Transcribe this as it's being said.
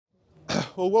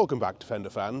Well, welcome back, Defender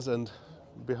fans, and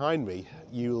behind me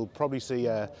you'll probably see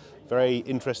a very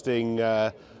interesting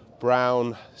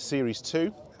brown Series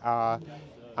 2,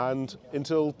 and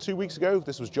until 2 weeks ago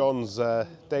this was John's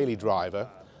daily driver.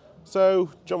 So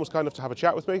John was kind enough to have a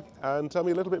chat with me and tell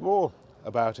me a little bit more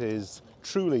about his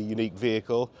truly unique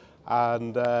vehicle,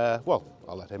 and well,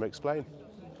 I'll let him explain.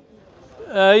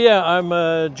 Yeah,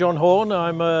 I'm John Horne.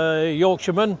 I'm a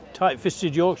Yorkshireman,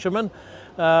 tight-fisted Yorkshireman.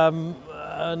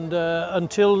 And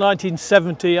until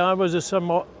 1970 I was a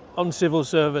somewhat uncivil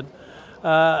servant.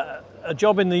 A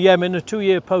job in the Yemen, a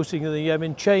 2-year posting in the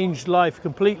Yemen, changed life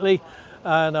completely,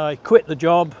 and I quit the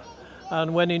job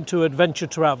and went into adventure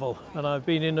travel, and I've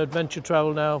been in adventure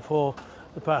travel now for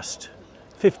the past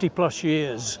 50 plus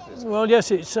years. Well, yes,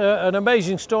 it's an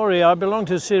amazing story. I belong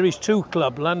to the Series 2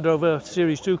 club, Land Rover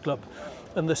Series 2 club,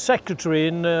 and the secretary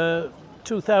in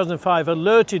 2005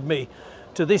 alerted me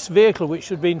to this vehicle, which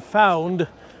had been found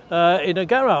in a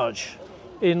garage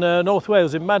in North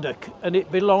Wales, in Maddock, and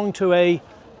it belonged to a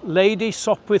Lady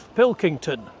Sopwith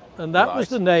Pilkington, and that was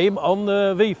the name on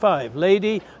the V5,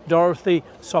 Lady Dorothy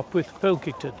Sopwith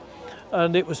Pilkington,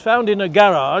 and it was found in a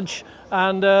garage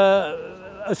and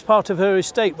as part of her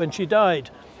estate when she died.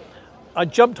 I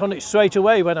jumped on it straight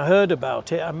away when I heard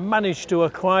about it and managed to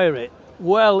acquire it.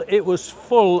 Well, it was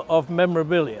full of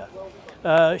memorabilia.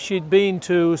 She'd been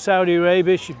to Saudi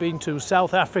Arabia, she'd been to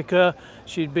South Africa,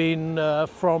 she'd been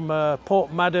from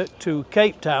Port Maddock to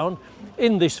Cape Town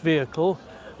in this vehicle,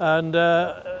 and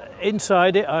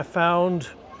inside it I found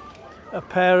a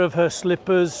pair of her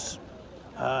slippers,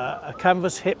 a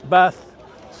canvas hip bath,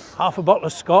 half a bottle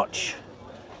of scotch,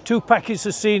 2 packets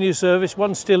of senior service,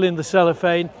 one still in the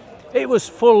cellophane. It was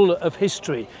full of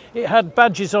history. It had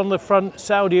badges on the front,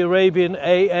 Saudi Arabian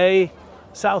AA,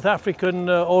 South African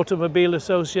Automobile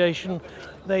Association.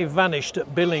 They vanished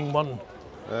at billing one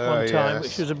time,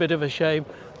 which was a bit of a shame.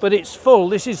 But it's full.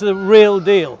 This is the real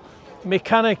deal.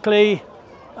 Mechanically,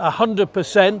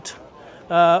 100%.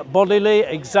 Bodily,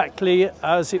 exactly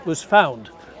as it was found.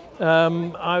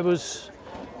 One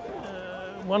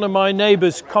of my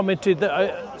neighbours commented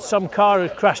that some car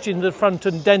had crashed in the front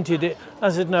and dented it. I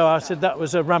said no. I said that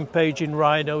was a rampaging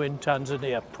rhino in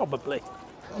Tanzania, probably.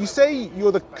 You say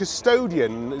you're the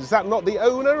custodian. Is that not the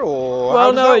owner, or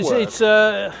well, no, it's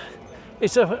a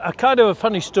kind of a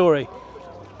funny story.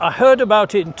 I heard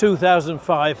about it in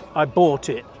 2005. I bought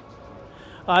it.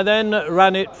 I then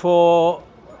ran it for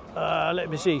let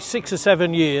me see, 6 or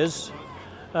 7 years.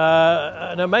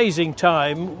 An amazing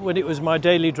time when it was my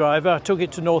daily driver. I took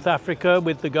it to North Africa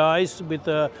with the guys, with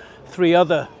 3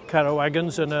 other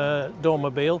carawagons and a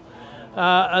Dormobile.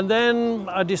 And then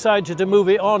I decided to move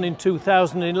it on in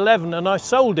 2011, and I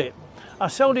sold it. I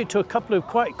sold it to a couple of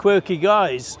quite quirky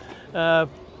guys,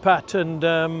 Pat and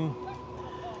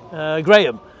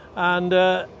Graham, and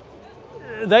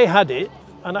they had it,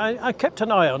 and I kept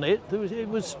an eye on it.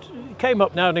 It came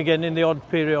up now and again in the odd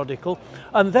periodical,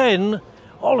 and then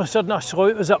all of a sudden I saw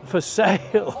it was up for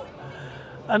sale,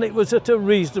 and it was at a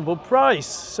reasonable price.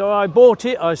 So I bought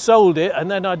it, I sold it,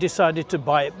 and then I decided to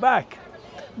buy it back.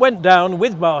 Went down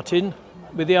with Martin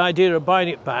with the idea of buying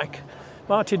it back.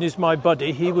 Martin is my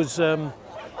buddy. He was,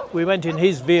 we went in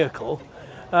his vehicle,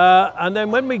 and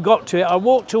then when we got to it, I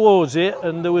walked towards it,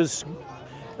 and there was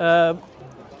the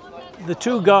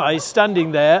 2 guys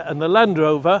standing there and the Land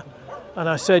Rover, and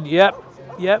I said, yep,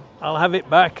 I'll have it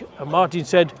back. And Martin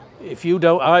said, if you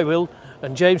don't, I will.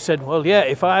 And James said, well, yeah,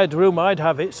 if I had room, I'd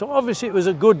have it. So obviously it was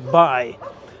a good buy.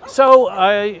 So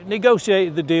I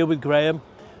negotiated the deal with Graham,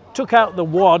 took out the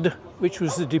wad, which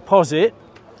was the deposit,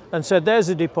 and said, there's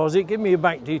the deposit, give me your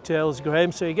bank details,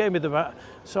 Graham. So he gave me the bank.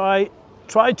 So I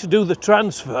tried to do the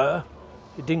transfer,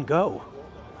 it didn't go.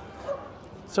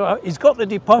 So he's got the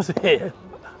deposit,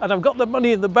 and I've got the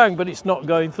money in the bank, but it's not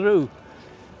going through.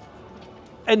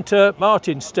 Enter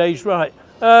Martin, stage right.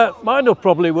 Mine will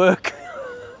probably work.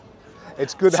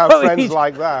 It's good to have friends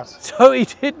like that. So he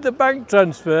did the bank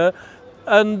transfer,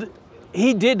 and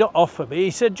he did offer me.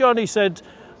 He said, John, he said,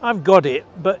 I've got it,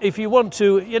 but if you want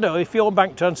to, you know, if your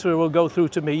bank transfer will go through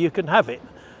to me, you can have it.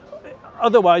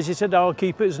 Otherwise, he said, I'll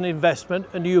keep it as an investment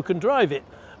and you can drive it.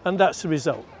 And that's the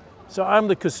result. So I'm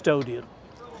the custodian.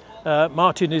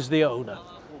 Martin is the owner.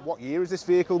 What year is this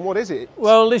vehicle and what is it?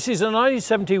 Well, this is a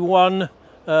 1971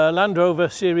 Land Rover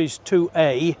Series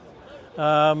 2A,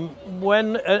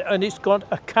 and it's got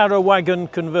a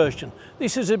Carawagon conversion.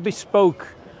 This is a bespoke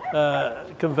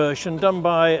conversion done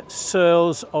by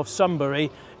Searles of Sunbury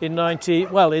in the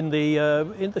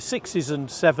 60s and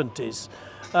 70s,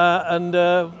 and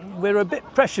we're a bit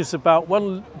precious about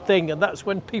one thing, and that's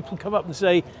when people come up and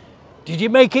say, "Did you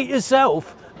make it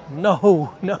yourself?"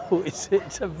 No, no, it's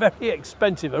a very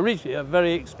expensive, originally a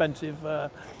very expensive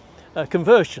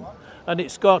conversion. And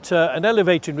it's got an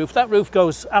elevated roof. That roof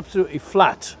goes absolutely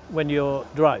flat when you're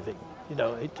driving. You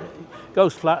know, it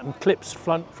goes flat and clips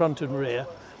front and rear.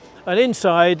 And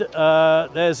inside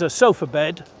there's a sofa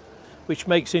bed, which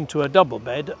makes into a double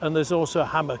bed, and there's also a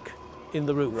hammock in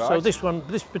the roof. Right. So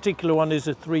this particular one is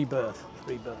a three berth.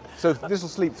 So this will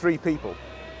sleep 3 people?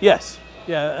 Yes,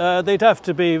 yeah, they'd have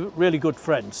to be really good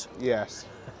friends. Yes.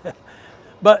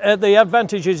 But the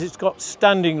advantage is it's got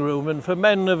standing room, and for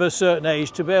men of a certain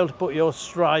age to be able to put your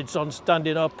strides on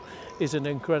standing up is an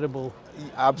incredible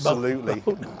Absolutely,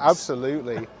 bonus.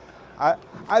 absolutely.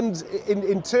 And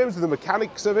in terms of the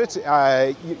mechanics of it,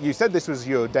 you said this was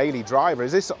your daily driver.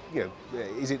 Is this,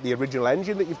 is it the original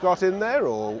engine that you've got in there,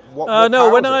 or what?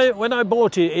 No, when I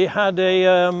bought it, it had a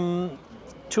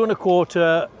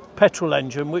 2.25 petrol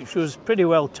engine, which was pretty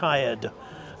well tired.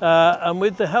 And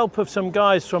with the help of some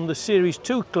guys from the Series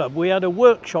 2 club, we had a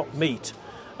workshop meet,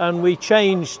 and we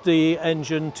changed the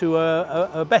engine to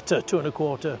a better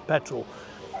 2.25 petrol.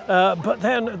 But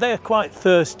then they're quite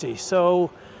thirsty, so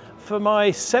for my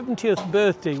 70th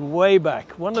birthday way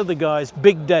back, one of the guys,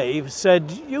 Big Dave,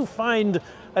 said, "You find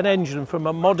an engine from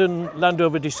a modern Land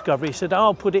Rover Discovery." He said,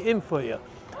 "I'll put it in for you."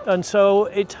 And so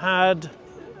it had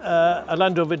a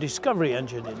Land Rover Discovery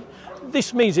engine in it.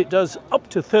 This means it does up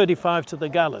to 35 to the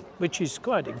gallon, which is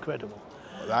quite incredible.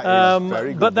 That is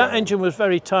very good. But that engine was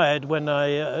very tired when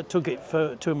I took it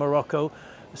to Morocco.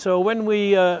 So when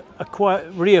we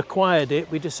reacquired it,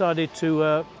 we decided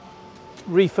to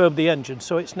refurb the engine.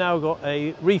 So it's now got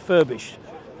a refurbished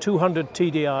 200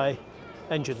 TDI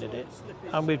engine in it.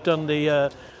 And we've done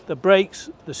the brakes,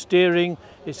 the steering,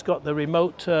 it's got the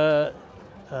remote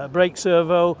brake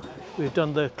servo, we've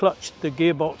done the clutch, the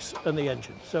gearbox and the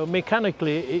engine. So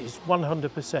mechanically it's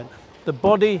 100%. The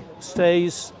body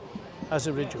stays as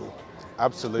original.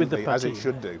 Absolutely, as it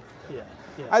should do. Yeah,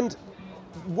 yeah. And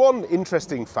one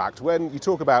interesting fact, when you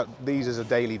talk about these as a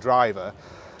daily driver,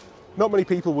 not many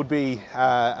people would be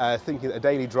thinking that a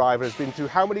daily driver has been to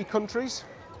how many countries?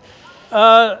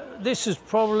 This is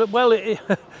probably, well,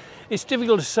 it's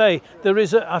difficult to say.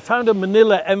 I found a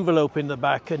manila envelope in the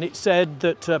back, and it said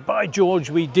that, by George,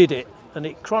 we did it. And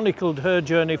it chronicled her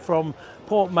journey from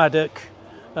Port Maddock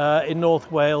in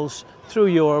North Wales, through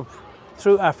Europe,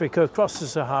 through Africa, across the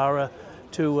Sahara,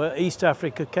 to East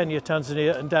Africa, Kenya,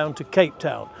 Tanzania, and down to Cape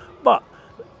Town. But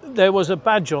there was a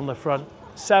badge on the front,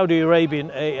 Saudi Arabian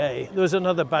AA. There was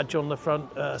another badge on the front,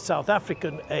 South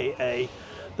African AA.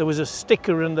 There was a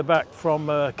sticker in the back from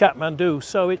Kathmandu.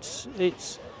 So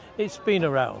it's been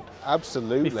around.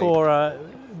 Absolutely. Before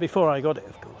I got it,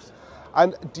 of course.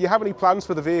 And do you have any plans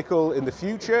for the vehicle in the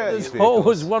future? There's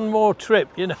always one more trip,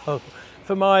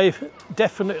 for my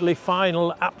definitely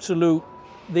final, absolute,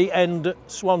 the end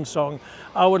swan song.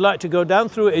 I would like to go down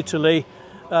through Italy,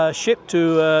 ship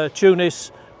to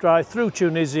Tunis, drive through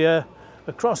Tunisia,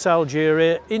 across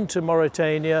Algeria, into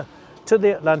Mauritania, to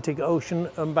the Atlantic Ocean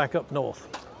and back up north.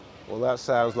 Well, that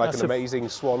sounds like an amazing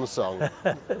swan song.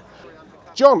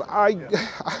 John,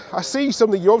 I see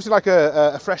something, you obviously like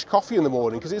a fresh coffee in the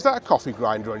morning, because is that a coffee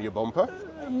grinder on your bumper?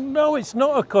 No, it's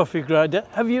not a coffee grinder.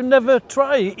 Have you never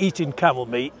tried eating camel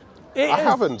meat? I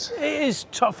haven't. It is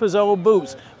tough as old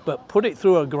boots, but put it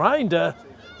through a grinder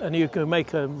and you can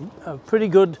make a pretty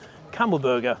good camel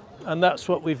burger, and that's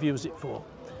what we've used it for.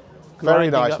 Very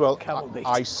nice. Well, camel meat.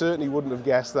 I certainly wouldn't have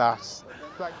guessed that.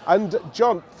 And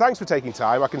John, thanks for taking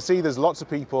time. I can see there's lots of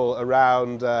people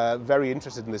around very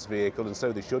interested in this vehicle, and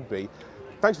so they should be.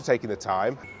 Thanks for taking the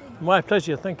time. My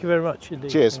pleasure. Thank you very much indeed.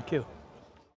 Cheers. Thank you.